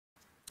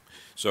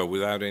So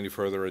without any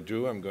further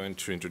ado, I'm going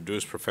to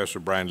introduce Professor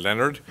Brian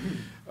Leonard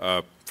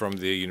from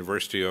the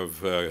University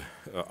of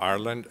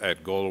Ireland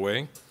at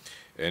Galway.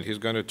 And he's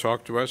going to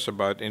talk to us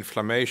about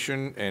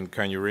inflammation and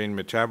kynurenine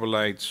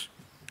metabolites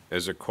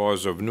as a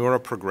cause of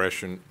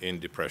neuroprogression in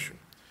depression.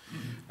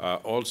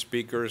 All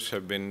speakers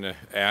have been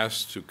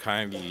asked to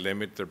kindly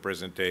limit their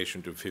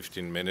presentation to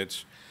 15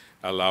 minutes,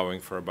 allowing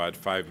for about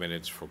 5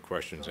 minutes for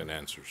questions and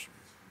answers.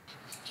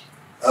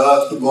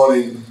 Good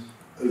morning,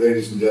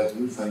 ladies and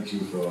gentlemen. Thank you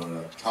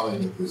for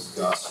coming at this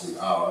ghastly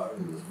hour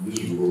in this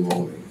miserable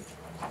morning.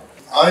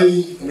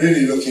 I'm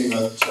really looking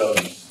at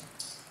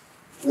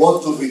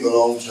what will be the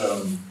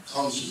long-term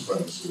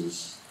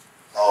consequences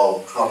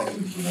of chronic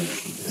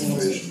inflammation in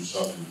patients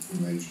suffering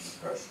from major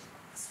depression.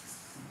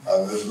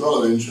 And there's a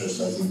lot of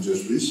interest, I think,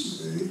 just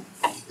recently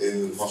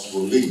in the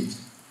possible link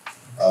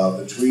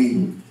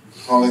between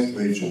chronic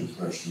major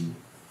depression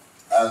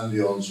and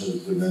the onset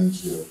of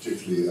dementia,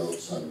 particularly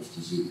Alzheimer's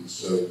disease.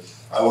 So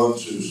I want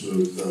to sort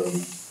of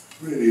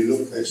really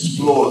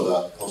explore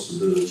that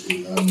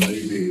possibility and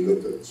maybe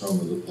look at some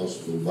of the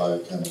possible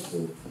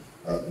biochemical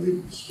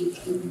links which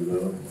could be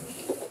relevant.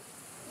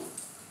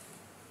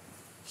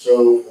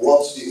 So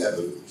what's the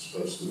evidence,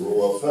 first of all?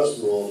 Well, first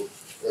of all,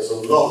 there's a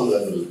lot of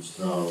evidence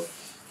now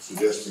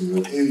suggesting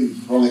that in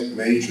chronic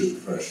major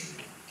depression,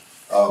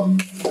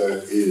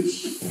 there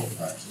is, in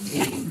fact, an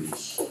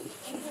increase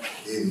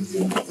in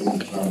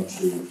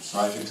inflammatory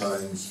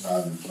cytokines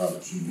and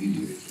inflammatory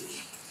mediators.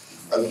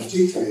 And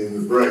particularly in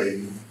the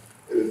brain,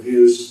 it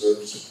appears that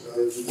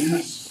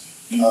these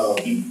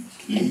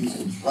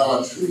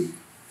inflammatory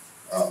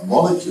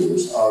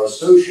molecules are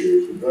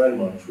associated very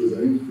much with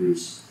an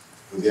increase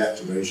with the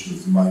activation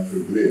of the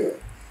microglia,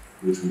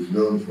 which we've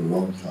known for a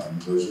long time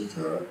does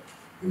occur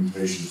in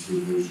patients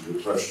with major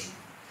depression.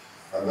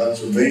 And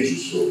that's a major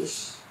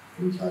source,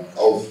 in fact,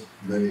 of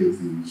many of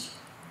these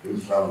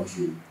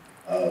inflammatory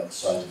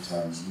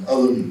cytokines and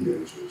other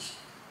mediators.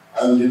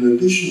 And in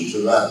addition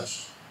to that,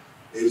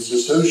 it's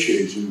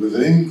associated with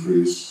an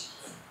increase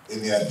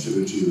in the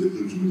activity of the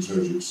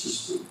glutamatergic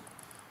system,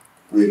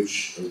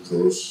 which, of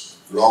course,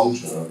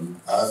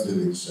 long-term and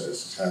in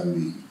excess can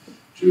lead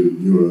to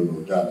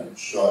neuronal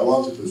damage. So I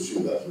want to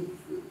pursue that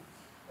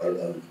a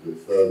little bit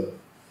further.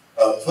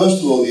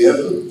 First of all, the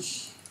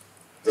evidence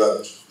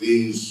that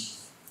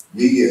these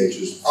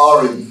mediators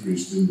are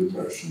increased in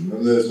depression,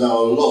 and there's now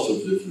a lot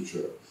of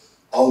literature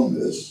on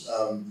this,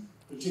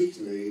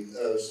 particularly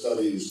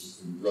studies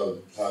in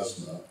blood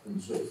plasma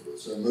and so forth.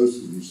 So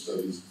most of these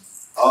studies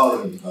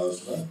are in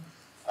plasma,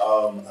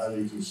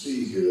 and you can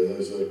see here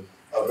there's a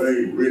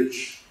very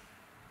rich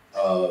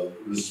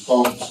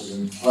response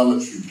and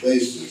inflammatory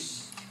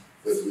basis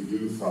that we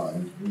do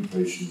find in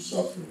patients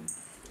suffering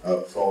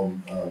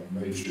from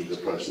major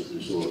depressive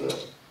disorder.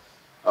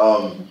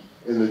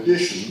 In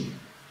addition,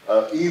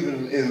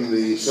 even in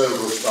the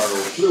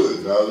cerebrospinal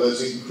fluid now,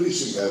 there's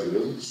increasing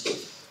evidence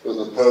that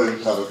the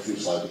pro-inflammatory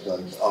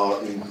cytokines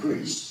are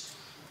increased.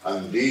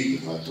 And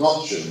indeed, that's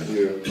not shown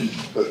here,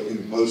 but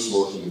in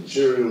post-mortem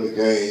material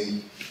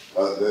again,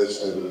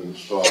 there's evidence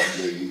from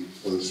the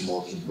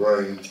post-mortem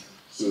brain,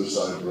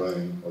 suicide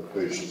brain of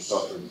patients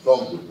suffering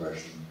from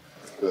depression,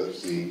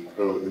 that the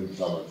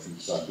pro-inflammatory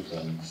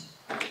cytokines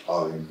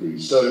are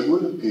increased. So it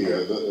would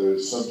appear that there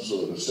is some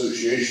sort of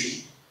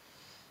association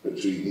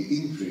between the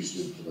increased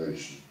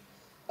inflammation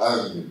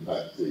and, in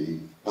fact, the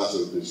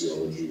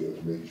pathophysiology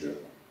of major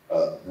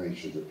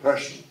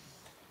depression.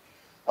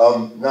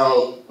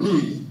 Now,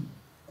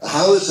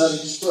 how is that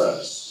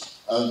expressed?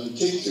 And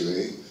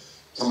particularly,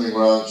 coming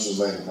around to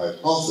the main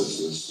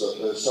hypothesis that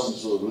there's some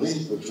sort of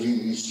link between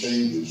these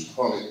changes,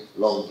 chronic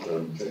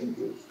long-term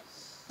changes,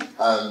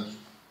 and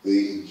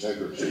the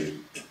integrity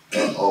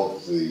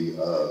of the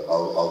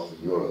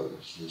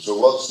neurons. So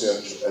what's the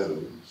actual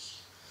evidence?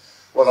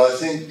 Well, I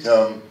think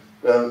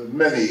there are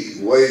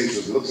many ways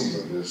of looking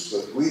at this,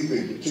 but we've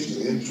been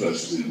particularly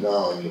interested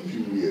now in a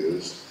few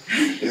years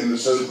in the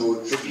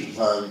so-called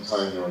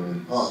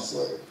tryptophan-kynurenine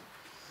pathway.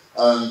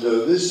 And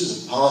this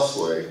is a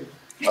pathway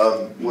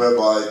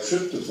whereby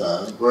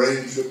tryptophan,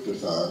 brain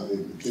tryptophan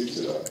in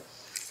particular,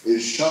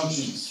 is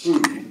shunted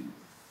through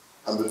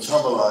and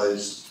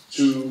metabolized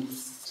to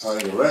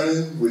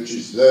kynurenine, which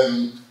is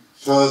then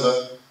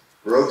further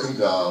broken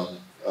down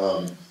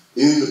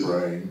in the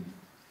brain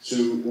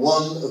to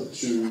one of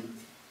two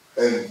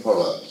end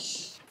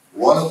products,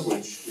 one of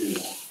which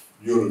is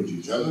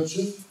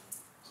neurodegenerative,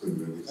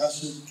 quinolinic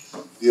acid,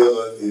 the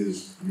other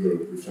is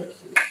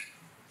neuroprotective,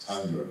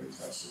 kynureninic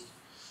acid.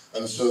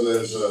 And so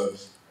there's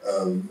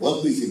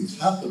what we think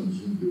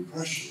happens in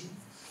depression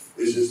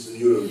is it's the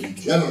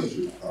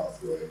neurodegenerative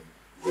pathway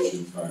which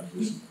in fact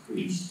is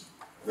increased.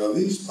 Now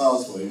these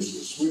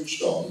pathways are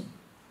switched on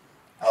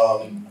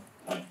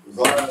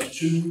via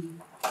two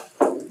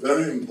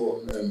very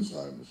important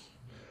enzymes.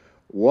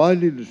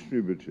 Widely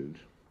distributed,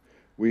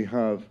 we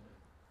have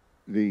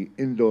the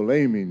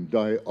indolamine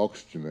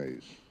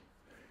dioxygenase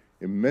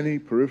in many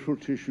peripheral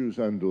tissues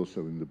and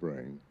also in the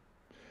brain.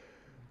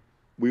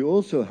 We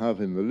also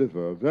have in the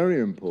liver a very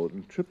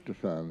important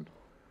tryptophan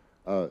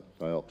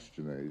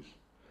dioxygenase,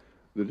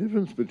 The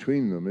difference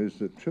between them is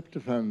that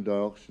tryptophan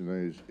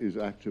dioxinase is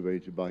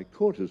activated by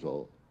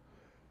cortisol.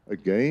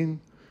 Again,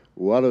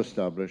 well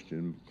established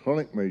in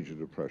chronic major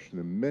depression,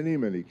 in many,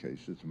 many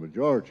cases, the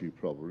majority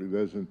probably,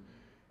 there's an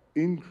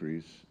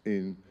increase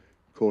in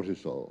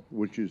cortisol,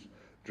 which is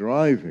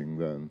driving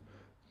then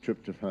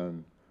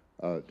tryptophan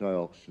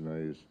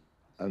dioxinase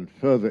and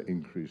further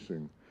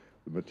increasing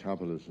the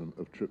metabolism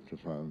of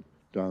tryptophan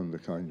down the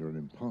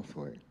kynurenine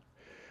pathway.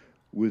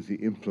 With the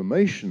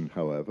inflammation,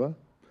 however,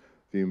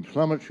 the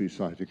inflammatory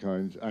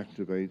cytokines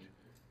activate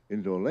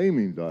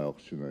indolamine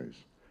dioxinase,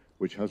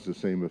 which has the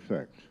same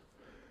effect.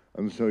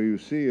 And so you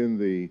see in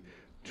the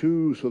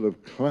two sort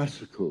of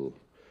classical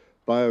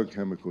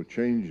biochemical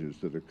changes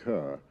that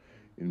occur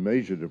in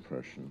major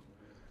depression,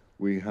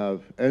 we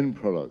have end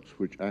products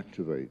which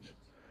activate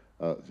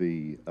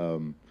the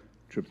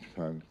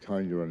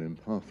tryptophan-kynurenine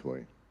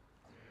pathway.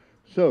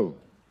 So,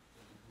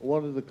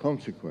 what are the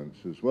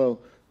consequences? Well,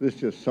 this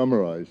just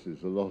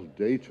summarizes a lot of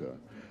data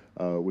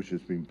which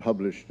has been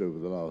published over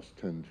the last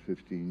 10 to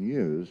 15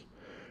 years,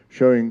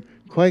 showing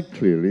quite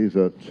clearly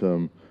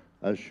that,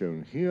 as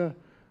shown here,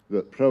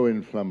 that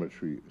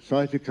pro-inflammatory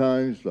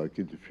cytokines like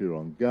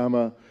interferon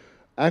gamma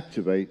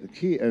activate the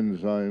key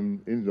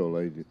enzyme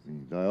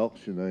indolamine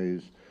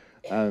dioxinase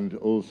and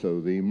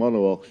also the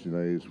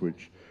monooxynase,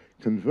 which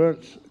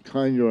converts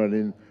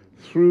kynurenine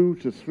through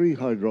to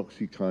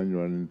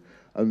 3-hydroxykynurenine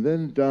and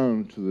then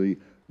down to the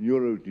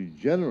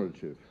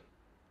neurodegenerative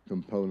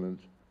component,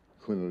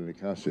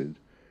 quinolinic acid,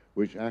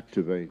 which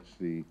activates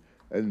the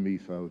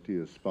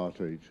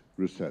N-methyl-D-aspartate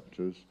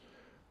receptors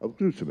of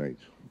glutamate.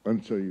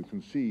 And so you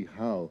can see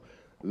how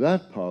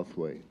that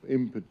pathway,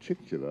 in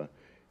particular,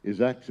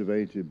 is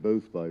activated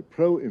both by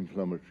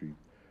pro-inflammatory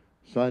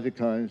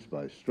cytokines,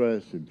 by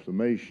stress,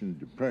 inflammation,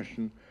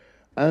 depression,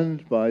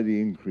 and by the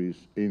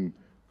increase in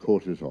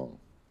cortisol.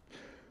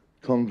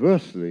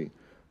 Conversely,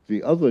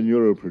 the other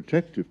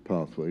neuroprotective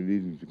pathway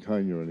leading to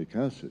kynurenic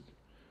acid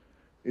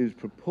is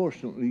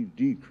proportionately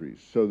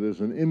decreased. So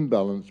there's an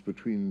imbalance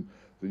between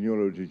the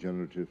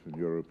neurodegenerative and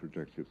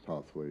neuroprotective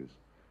pathways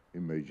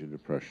in major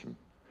depression.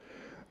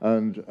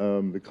 And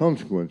the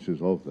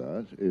consequences of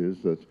that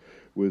is that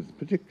with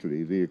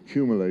particularly the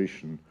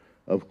accumulation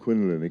of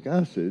quinolinic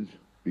acid,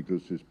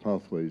 because this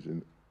pathway is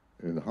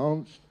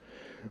enhanced,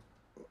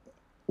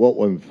 what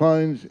one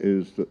finds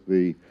is that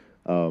the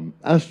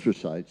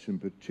astrocytes in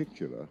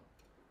particular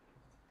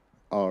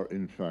are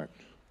in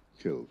fact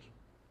killed.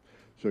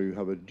 So you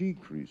have a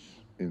decrease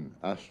in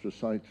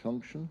astrocyte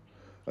function,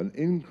 an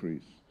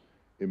increase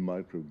in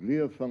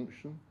microglia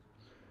function,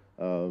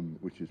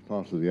 which is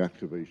part of the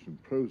activation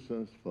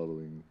process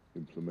following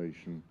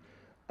inflammation,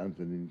 and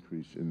an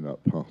increase in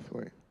that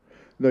pathway.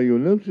 Now you'll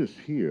notice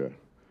here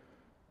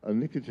a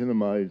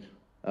nicotinamide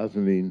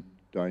adenine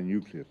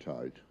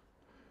dinucleotide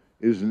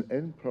is an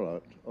end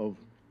product of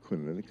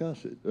quinolinic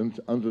acid. And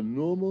under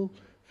normal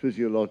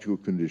physiological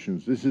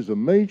conditions, this is a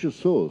major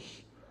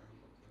source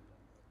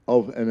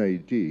of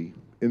NAD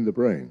in the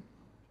brain.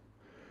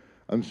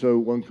 And so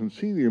one can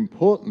see the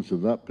importance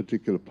of that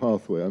particular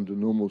pathway under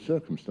normal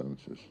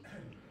circumstances.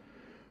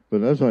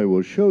 But as I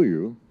will show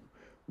you,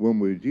 when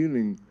we're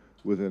dealing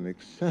with an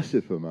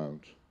excessive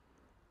amount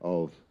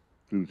of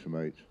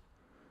glutamate,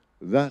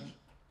 that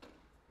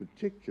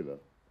particular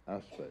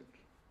aspect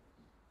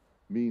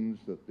means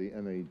that the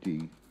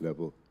NAD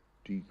level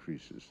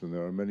decreases. And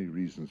there are many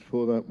reasons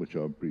for that, which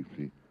I'll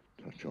briefly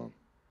touch on.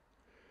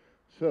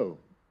 So,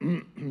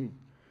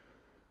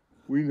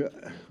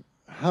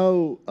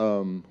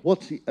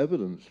 what's the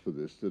evidence for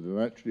this, that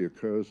it actually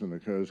occurs and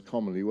occurs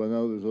commonly? Well,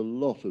 now there's a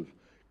lot of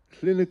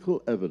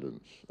clinical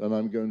evidence, and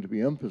I'm going to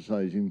be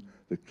emphasizing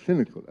the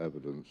clinical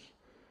evidence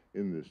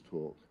in this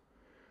talk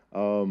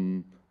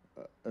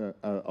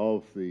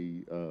of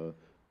the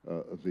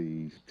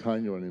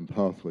kynurenine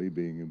pathway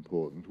being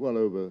important. Well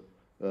over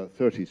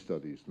 30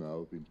 studies now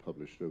have been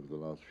published over the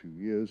last few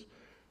years,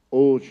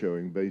 all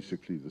showing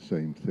basically the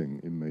same thing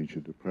in major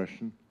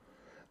depression.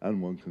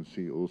 And one can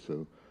see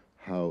also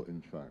how,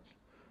 in fact,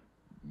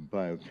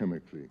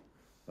 biochemically,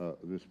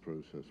 this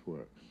process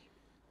works.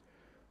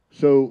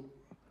 So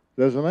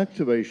there's an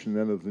activation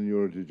then of the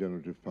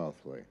neurodegenerative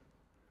pathway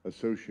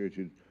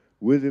associated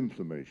with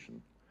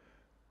inflammation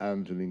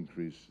and an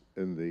increase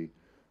in the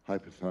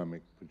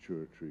hypothalamic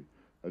pituitary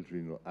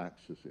adrenal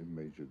axis in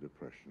major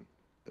depression.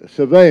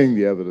 Surveying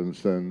the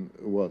evidence then,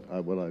 what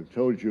I've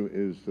told you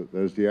is that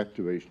there's the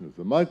activation of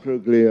the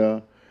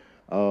microglia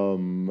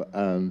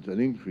and an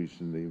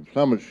increase in the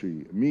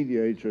inflammatory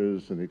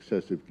mediators and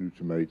excessive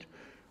glutamate,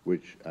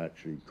 which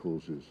actually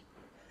causes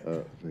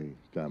the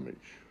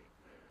damage.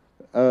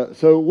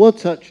 So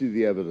what's actually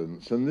the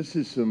evidence? And this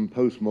is some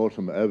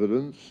post-mortem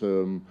evidence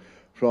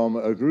from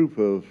a group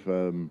of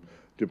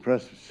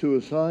depressive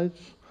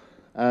suicides.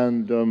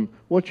 And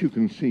what you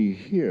can see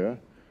here,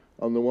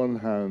 on the one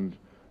hand,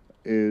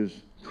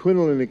 is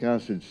quinolinic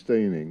acid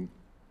staining,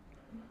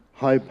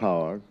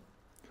 high-powered.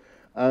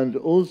 And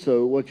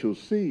also what you'll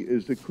see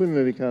is the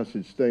quinolinic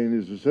acid stain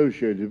is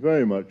associated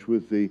very much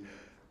with the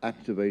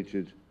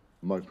activated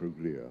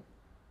microglia.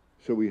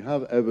 So we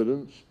have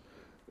evidence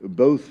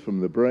both from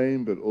the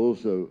brain, but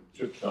also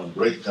tryptophan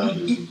breakdown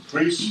is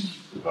increased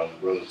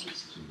relative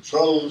to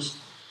controls.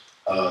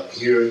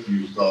 Here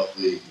you've got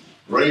the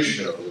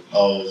ratio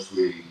of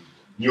the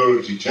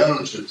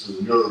neurodegenerative to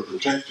the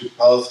neuroprotective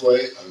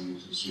pathway, and you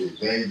can see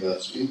again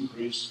that's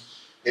increased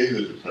in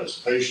the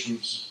depressed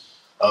patients,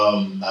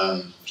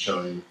 and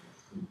showing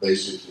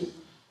basically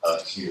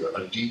here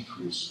a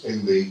decrease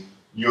in the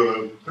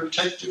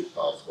neuroprotective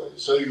pathway.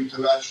 So you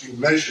can actually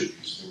measure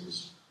these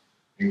things,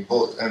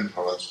 important end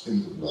products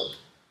in the blood.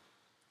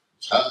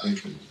 It's happening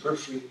in the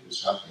periphery,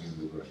 it's happening in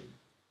the brain.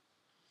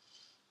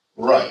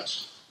 Right,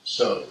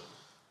 so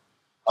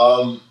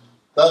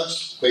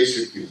that's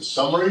basically the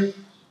summary,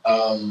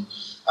 and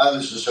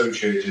it's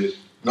associated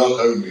not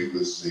only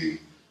with the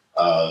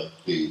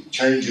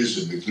changes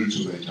in the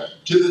glutamate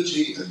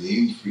activity and the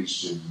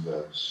increase in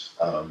the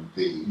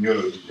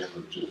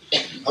neurodegenerative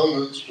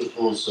components, but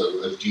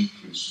also a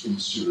decrease in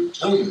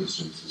serotonin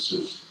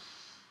synthesis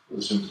for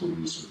the simple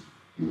reason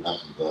you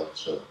haven't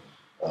got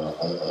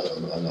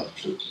enough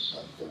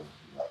tryptophan going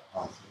through that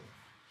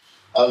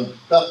pathway.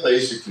 That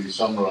basically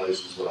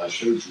summarizes what I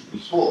showed you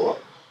before,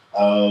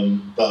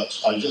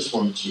 but I just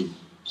want to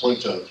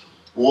point out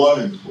one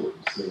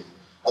important thing,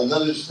 and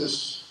that is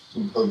this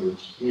component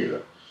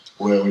here,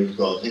 where we've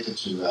got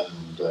nicotine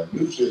and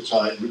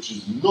nucleotide, which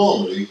is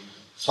normally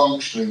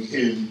functioning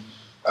in,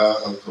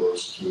 of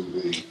course, to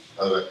the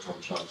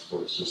electron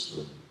transport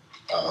system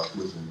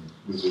within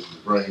the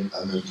brain,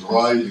 and then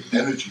driving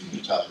energy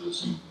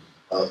metabolism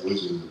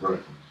within the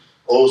brain.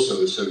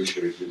 Also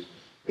associated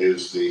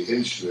is the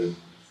insulin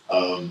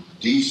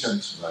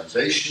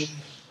desensitization,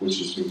 which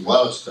has been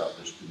well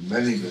established in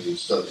many, many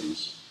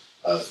studies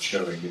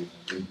showing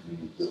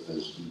that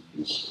there's a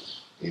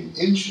decrease in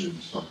insulin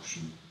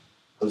function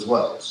as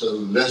well. So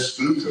less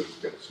glucose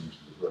gets into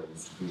the brain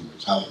to be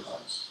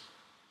metabolized.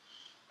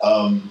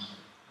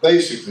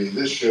 Basically,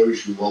 this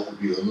shows you what would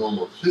be a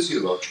normal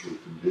physiological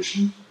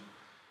condition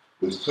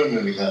with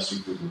quinolinic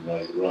acid giving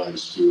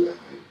rise to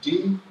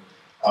MDD.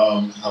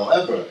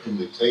 However, in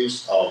the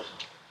case of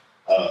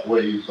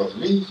where you've got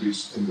an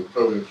increase in the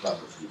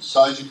pro-inflammatory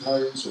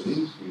cytokines, an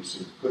increase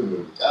in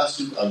quinolinic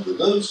acid, under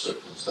those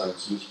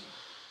circumstances,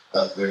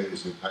 there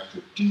is in fact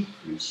a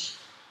decrease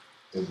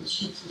in the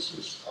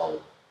synthesis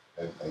of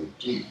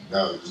MAD.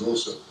 Now, there's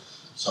also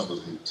some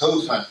of the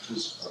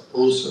cofactors are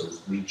also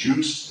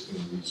reduced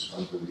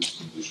under these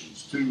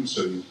conditions too,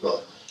 so you've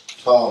got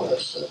far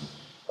less of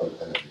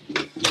MAD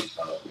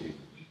being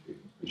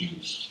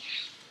produced.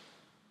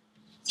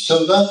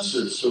 So that's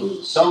a sort of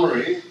a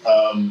summary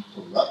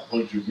from that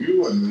point of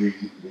view, and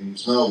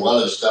it's now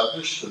well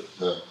established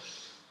that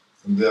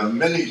there are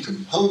many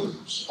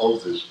components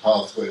of this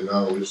pathway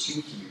now which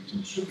seem to be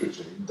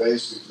contributing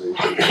basically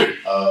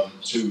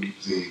to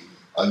the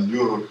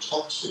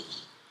neurotoxic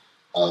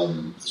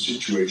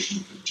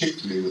situation,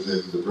 particularly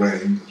within the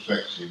brain,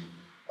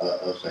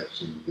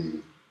 affecting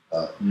the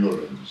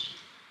neurons.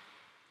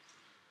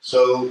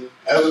 So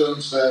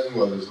evidence then,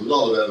 well, there's a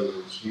lot of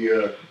evidence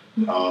here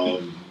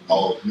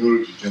of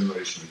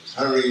neurodegeneration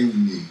occurring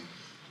in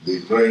the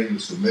brain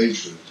with the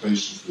major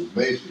patients with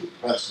major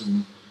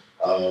depression.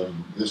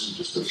 This is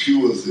just a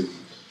few of the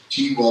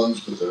key ones,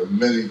 but there are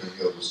many,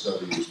 many other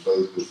studies,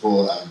 both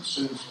before and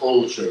since,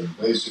 all showing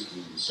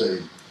basically the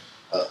same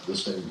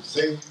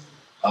thing.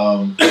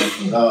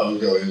 Now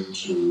go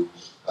into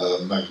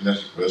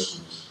magnetic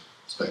resonance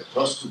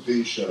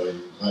spectroscopy,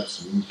 showing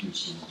that's an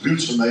increase in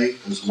glutamate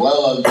as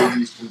well under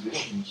these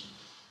conditions,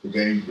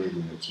 again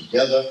bringing it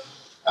together,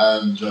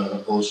 and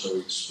also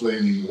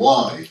explaining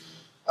why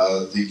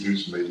the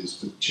glutamate is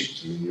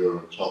particularly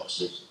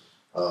neurotoxic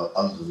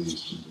under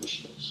these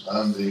conditions.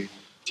 And the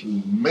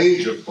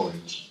major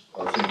point,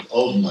 I think,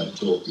 of my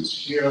talk is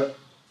here,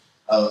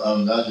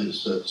 and that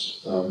is that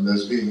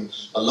there's been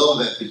a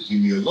lot of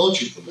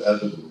epidemiological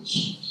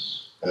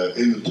evidence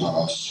in the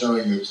past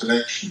showing a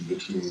connection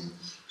between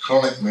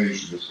chronic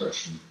major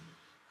depression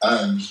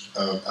and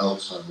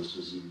Alzheimer's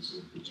disease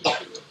in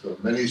particular. There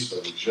are many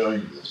studies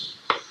showing this.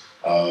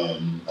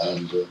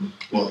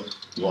 What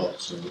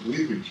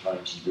we've been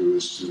trying to do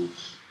is to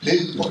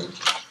pinpoint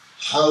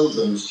how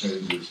those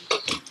changes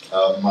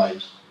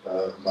might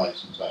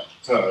in fact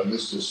occur. And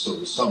this just sort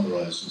of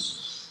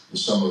summarizes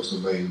some of the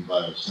main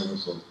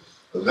biochemical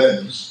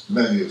events,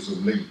 many of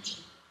them linked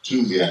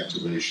to the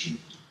activation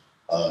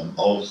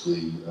of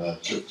the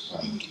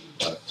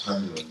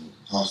tryptophan-kynurenine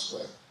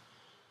pathway.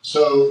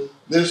 So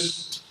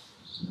this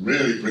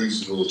really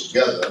brings it all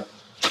together,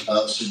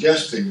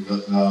 suggesting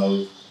that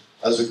now,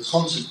 as a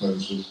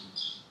consequence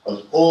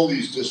of all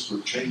these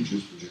disparate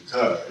changes which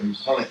occur in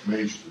chronic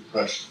major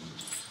depression,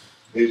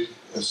 it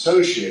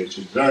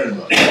associated very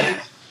much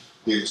with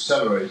the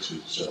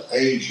accelerated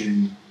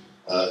aging,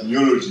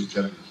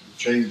 neurodegenerative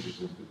changes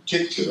in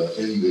particular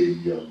in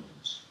the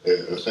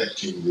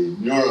affecting the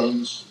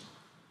neurons,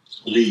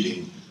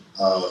 leading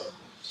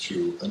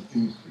to an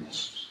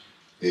increase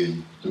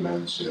in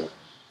dementia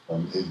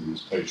in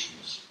these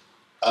patients.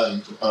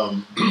 And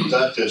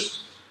that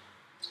just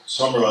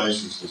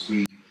summarizes the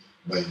three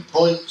main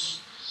points.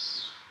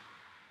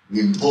 the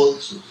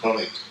importance of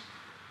chronic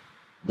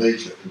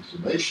major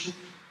inflammation,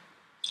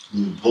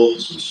 the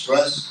importance of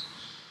stress,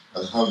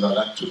 and how that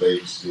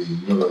activates the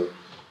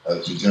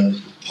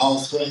neurodegenerative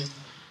pathway,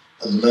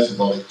 and the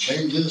metabolic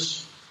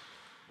changes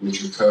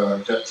which occur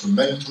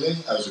detrimentally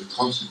as a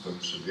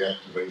consequence of the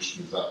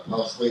activation of that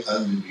pathway,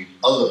 and indeed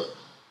other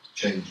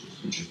changes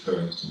which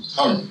occur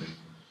concurrently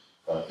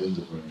in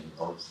the brain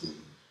of the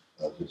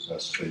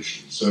depressed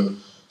patient. So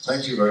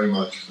thank you very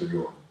much for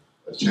your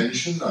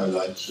attention. I'd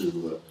like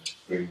to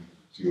bring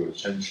to your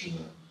attention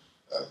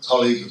a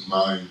colleague of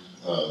mine,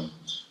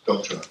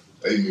 Dr.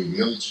 Amy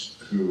Milt,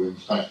 who in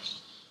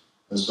fact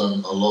has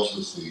done a lot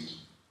of the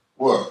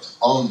work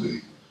on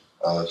the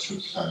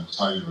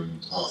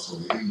tryptophan-kynurenine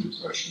pathway in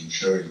depression,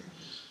 showing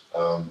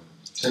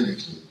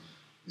clinically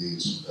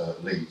these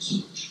links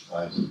which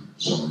I've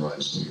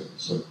summarized here.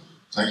 So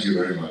thank you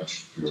very much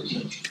for your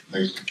attention.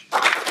 Thank you.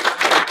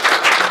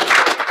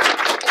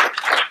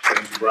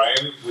 Thank you,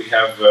 Brian. We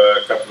have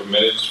a couple of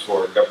minutes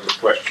for a couple of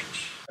questions.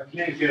 A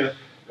clinical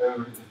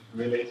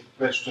related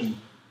question.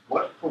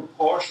 What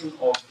proportion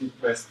of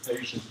depressed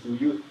patients do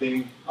you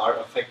think are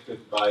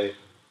affected by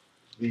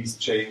these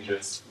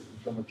changes,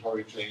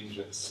 inflammatory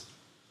changes?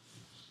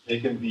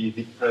 Taking the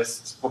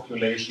depressed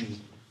population.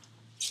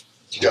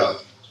 Yeah.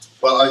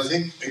 Well, I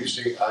think, you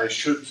see, I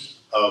should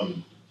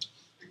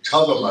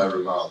cover my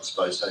remarks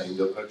by saying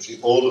that actually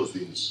all of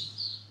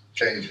these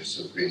changes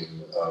have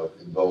been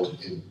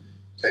involved in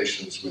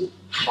patients with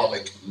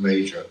chronic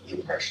major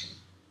depression.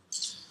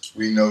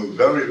 We know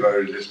very,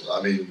 very little.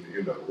 I mean,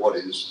 you know, what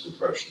is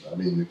depression? I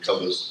mean, it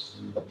covers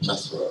a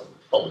plethora of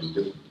probably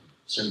different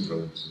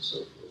syndromes and so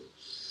forth.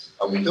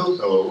 And we don't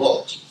know a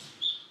lot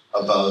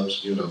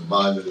about, you know,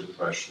 minor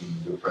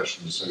depression,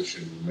 depression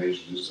associated with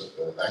major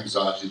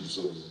anxiety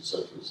disorders,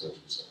 etc., etc.,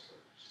 etc.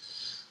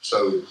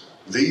 So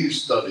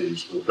these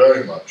studies were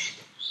very much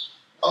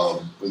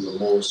with the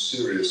more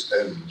serious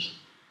end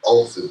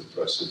of the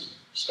depressive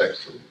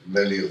spectrum,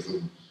 many of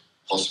them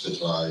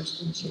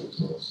hospitalized and so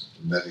forth,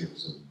 many of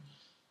them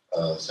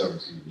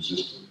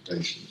therapy-resistant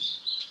patients.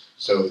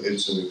 So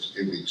it's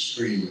an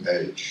extreme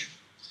edge.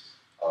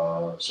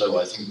 So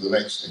I think the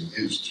next thing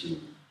is to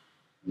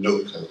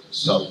look at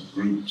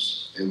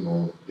subgroups in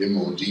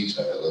more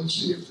detail and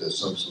see if there's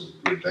some sort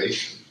of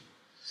gradation.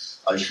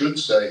 I should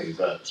say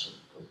that,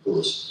 of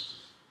course,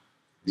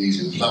 these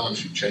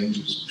inflammatory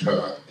changes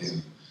occur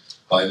in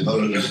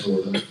bipolar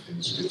disorder, in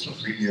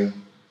schizophrenia,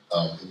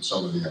 in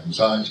some of the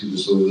anxiety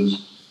disorders,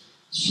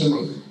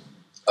 similarly.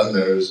 And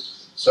there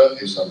is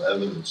certainly some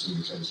evidence in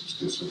the case of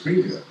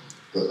schizophrenia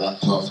that that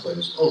pathway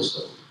is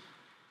also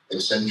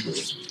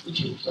accentuated, the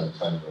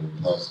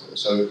tryptophan-kynurenine pathway.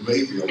 So it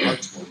may be a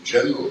much more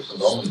general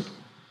phenomenon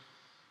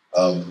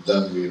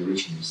than we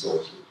originally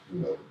thought, you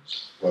know,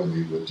 when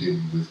we were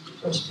dealing with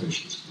depressed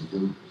patients to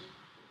begin with,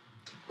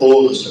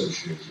 all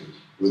associated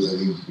with an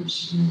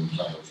increase in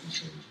inflammatory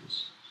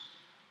changes.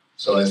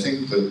 So I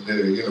think that,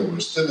 you know, we're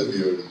still in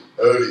the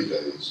early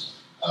days,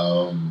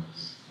 and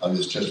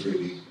it's just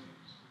really,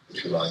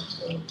 if you like,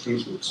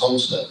 proof of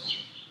concept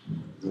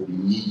that we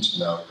need to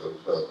now go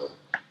further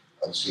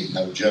and see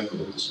how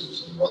general this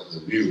is and what the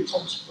real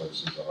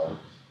consequences are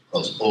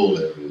across all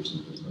areas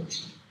of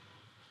depression.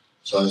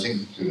 So I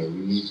think, you know,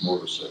 we need more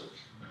research.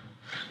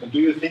 And do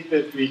you think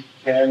that we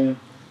can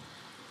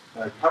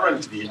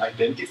currently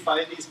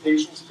identify these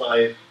patients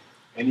by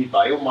any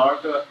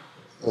biomarker?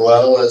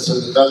 Well,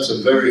 that's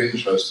a very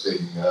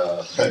interesting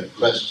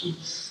question.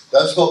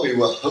 That's what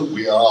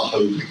we are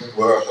hoping and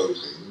were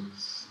hoping.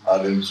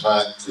 And in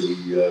fact,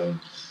 the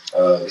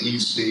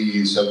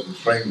EC7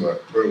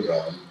 framework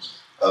program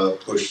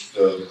pushed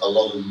a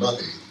lot of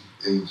money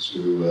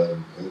into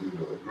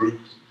a group.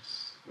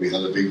 We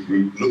had a big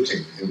group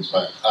looking, in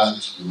fact,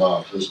 at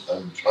markers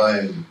and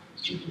trying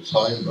to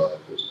define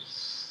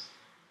markers.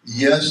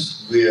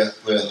 Yes, we're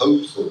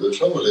hopeful. The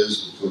trouble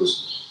is, of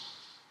course,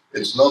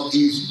 it's not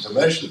easy to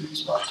measure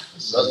these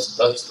markers.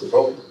 That's the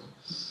problem.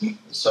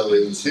 So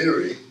in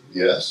theory,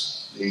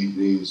 yes,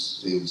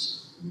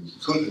 these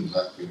could in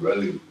fact be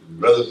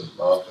relevant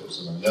markers,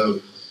 and I know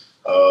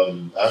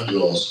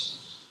Angelos,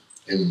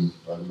 you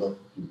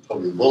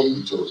probably won't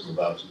be talking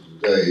about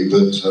it today,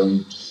 but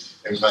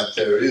in fact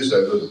there is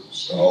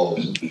evidence of,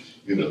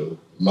 you know,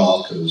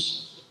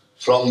 markers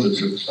from the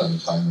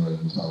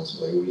tryptophan-kynurenine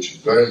pathway which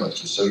are very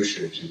much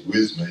associated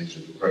with major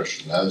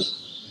depression as,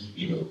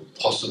 you know,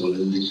 possible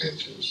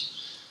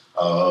indicators.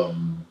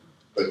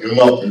 But you're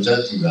not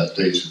presenting that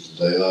data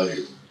today, are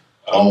you?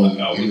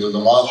 The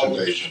marker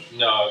data.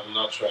 No, I'm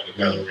not trying to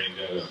bring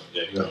that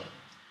data. No.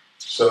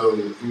 So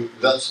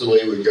that's the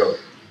way we're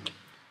going.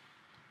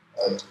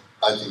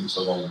 I think it's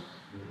a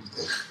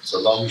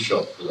long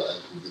shot, but I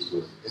think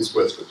it's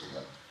worth looking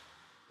at.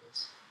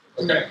 Yes.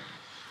 Okay.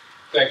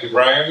 Thank you,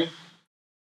 Brian.